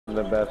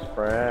The best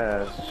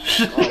friend.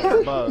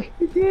 Oh,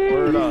 but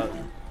word up.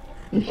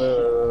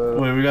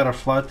 Wait, we gotta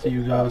fly to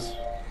you guys.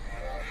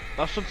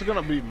 That shit's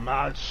gonna be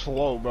mad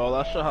slow, bro.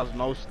 That shit has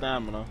no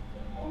stamina.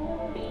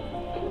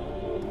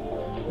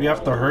 We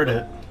have to hurt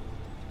it.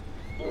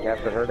 You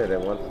have to hurt it,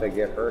 and once they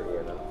get hurt,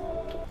 you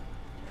know.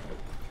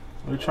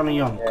 We're trying to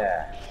young.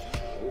 Yeah.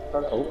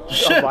 Oh,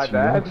 Shit. my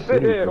bad. He's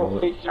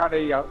trying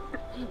to young.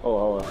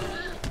 Oh.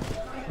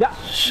 Yeah.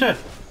 Shit.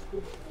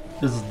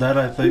 This is dead,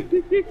 I think.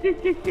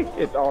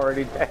 It's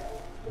already dead.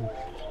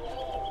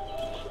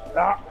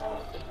 Ah.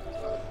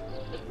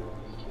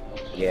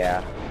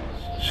 Yeah.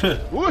 Shit.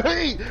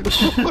 Wait!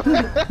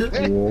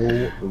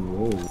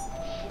 Whoa.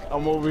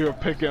 I'm over here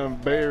picking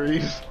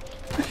berries.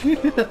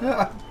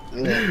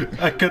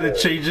 I couldn't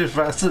change it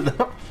fast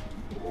enough.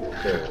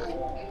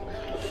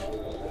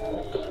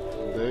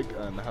 Dick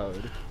and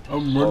Hud.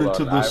 I'm running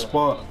to the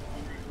spot.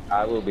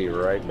 I will be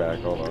right back.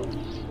 Hold on.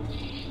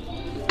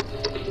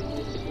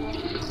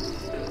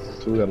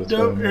 So we gotta Don't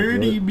stand up, hurt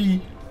right?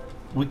 me.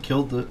 We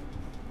killed it.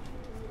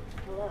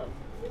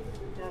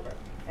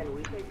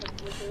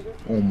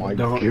 Oh my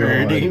Don't god.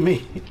 hurt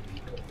me.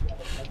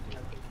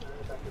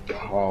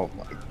 Oh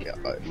my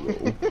god,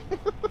 bro.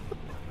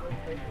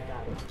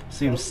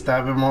 See him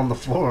stab him on the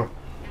floor.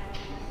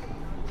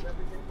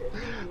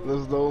 This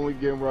is the only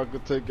game where I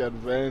could take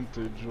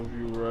advantage of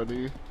you,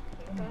 ready?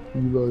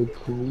 Eli,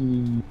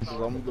 please. 'Cause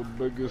I'm the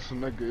biggest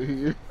nigga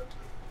here.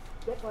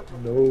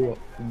 No,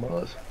 I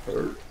must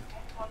hurt.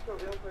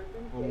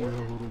 Only a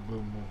little bit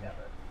more.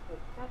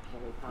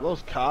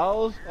 Those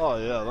cows? Oh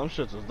yeah, them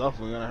shits is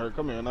definitely gonna hurt.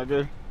 Come here,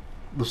 nigga.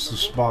 This is the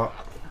spot.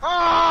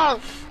 Ah!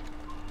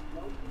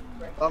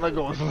 That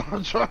nigga was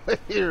not trying to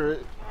hear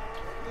it.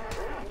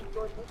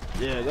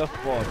 Yeah, that's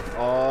fun.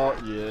 Oh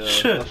yeah,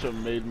 Shit. that shit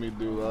made me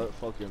do that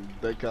fucking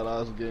dickhead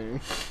ass game.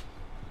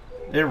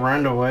 It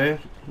ran away.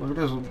 Look at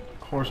this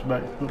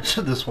horseback.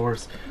 This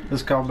horse.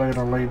 This cow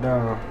better lay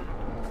down.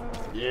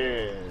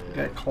 Yeah.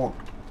 Got clonked.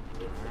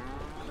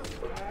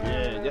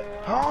 Yeah.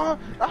 Huh?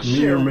 That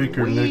Mirror shit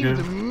maker, weaved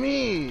nigga.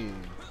 me.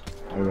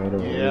 I gotta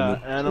Yeah, hold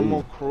it.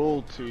 animal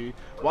cruelty.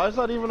 Why is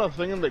that even a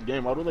thing in the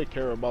game? Why do they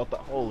care about that?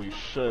 Holy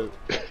shit.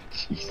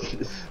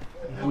 Jesus.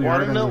 We Why heard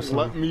didn't him it this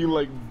let time. me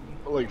like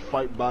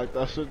fight back?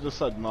 That shit just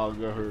said nah,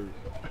 get hurt.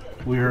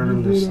 We heard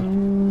him this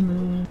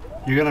time.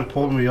 You're gonna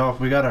pull me off.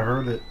 We gotta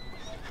hurt it.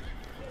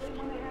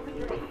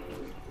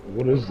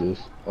 What is this?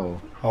 Oh.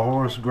 A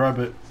horse. Grab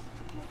it.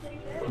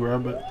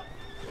 Grab it.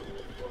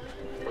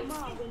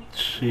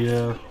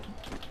 Yeah.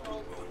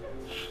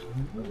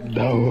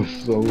 That was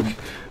so...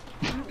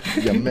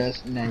 You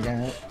messed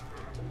nigga.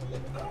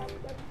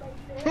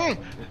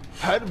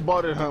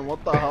 Headbutted him,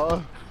 what the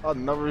hell? I've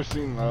never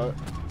seen that.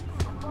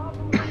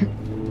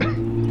 Let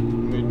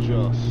me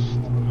just...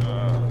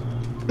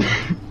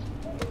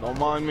 don't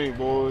mind me,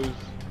 boys.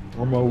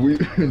 I'm a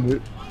weak in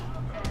it.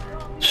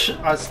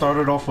 I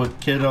started off with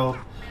kiddo.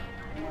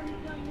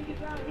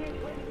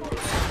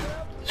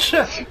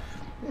 Shit.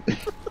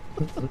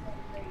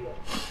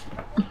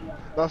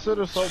 That shit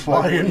is so bad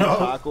Flying when you up.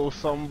 tackle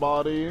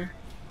somebody,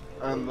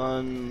 and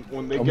then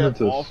when they I'm get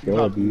into off, you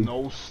have Scubby.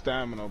 no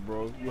stamina,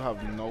 bro. You have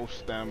no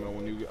stamina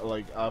when you get,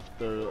 like,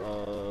 after,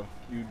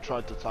 you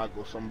tried to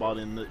tackle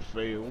somebody and it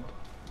failed.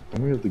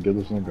 Don't we have to get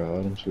this nigga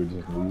item so he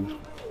doesn't leave?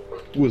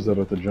 Who is that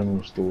at the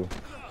general store?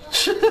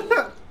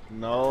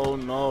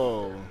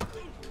 No.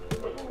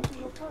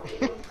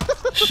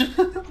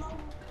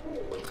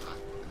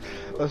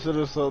 That shit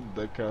is so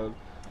dickhead.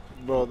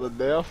 Bro, the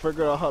day I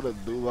figured out how to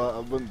do that,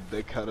 I've been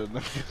dickheaded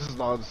niggas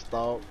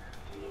non-stop.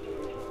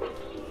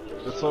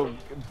 It's so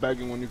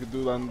begging when you could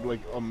do that in like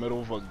a middle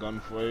of a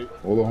gunfight.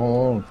 Hold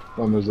on.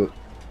 There's a...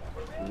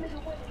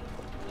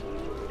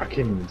 I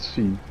can't even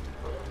see.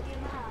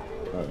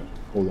 Alright,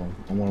 hold on.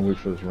 I wanna wait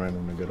for this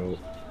random to get out.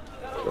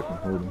 So I can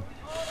hurt him.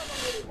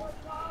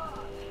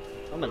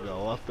 That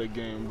nigga left the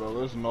game, bro.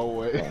 There's no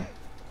way.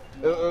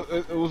 Oh.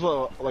 It was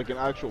like an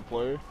actual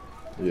player.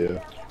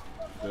 Yeah.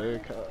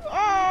 Dickhead.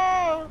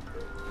 Ah!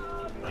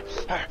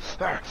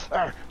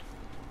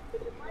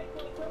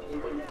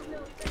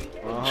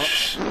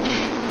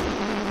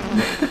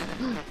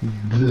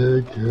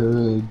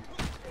 Dickhead.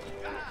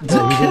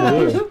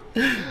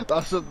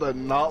 That shit did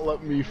not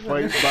let me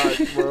fight back,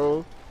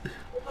 bro.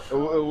 It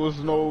was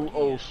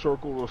no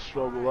circle to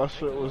struggle. That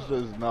shit was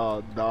just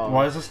nah.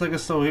 Why is this nigga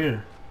still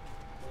here?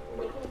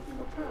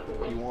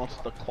 He wants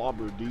the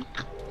clobber deep.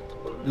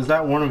 Is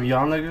that one of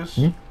y'all niggas?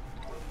 Hmm?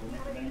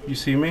 You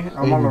see me?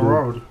 I'm on the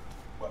road.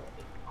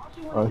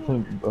 I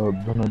think,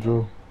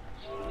 Benadryl.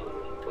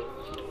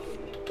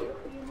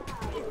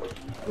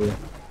 Yeah.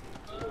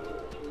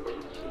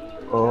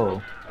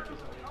 Oh.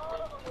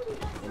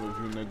 One of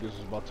you niggas is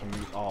about to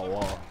meet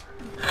Allah.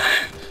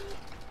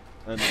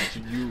 And it's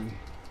you.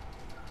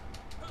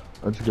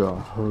 I just got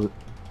hurt.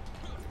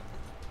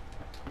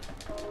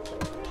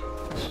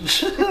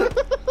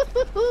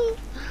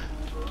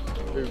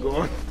 You're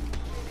going.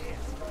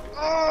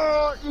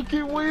 Oh, you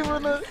keep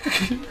weaving it.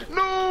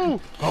 No!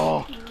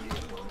 Oh.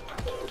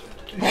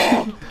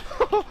 Oh.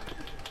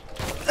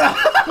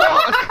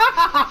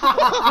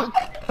 Fuck!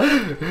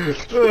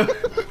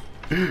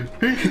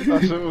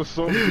 That shit was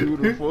so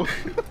beautiful.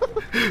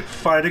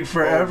 Fighting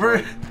forever.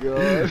 Oh my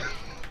god.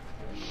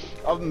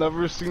 I've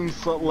never seen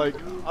something like,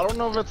 I don't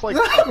know if it's like a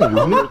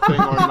counter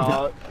thing or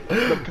not.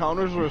 The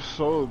counters were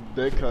so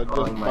dickhead,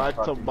 just back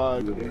to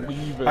back,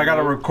 weaving. I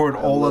gotta record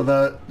all of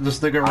that. This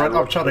nigga,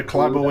 I'm trying to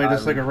climb away.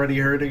 This nigga already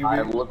hurting me.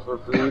 I look for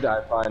food,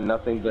 I find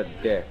nothing but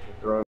dick.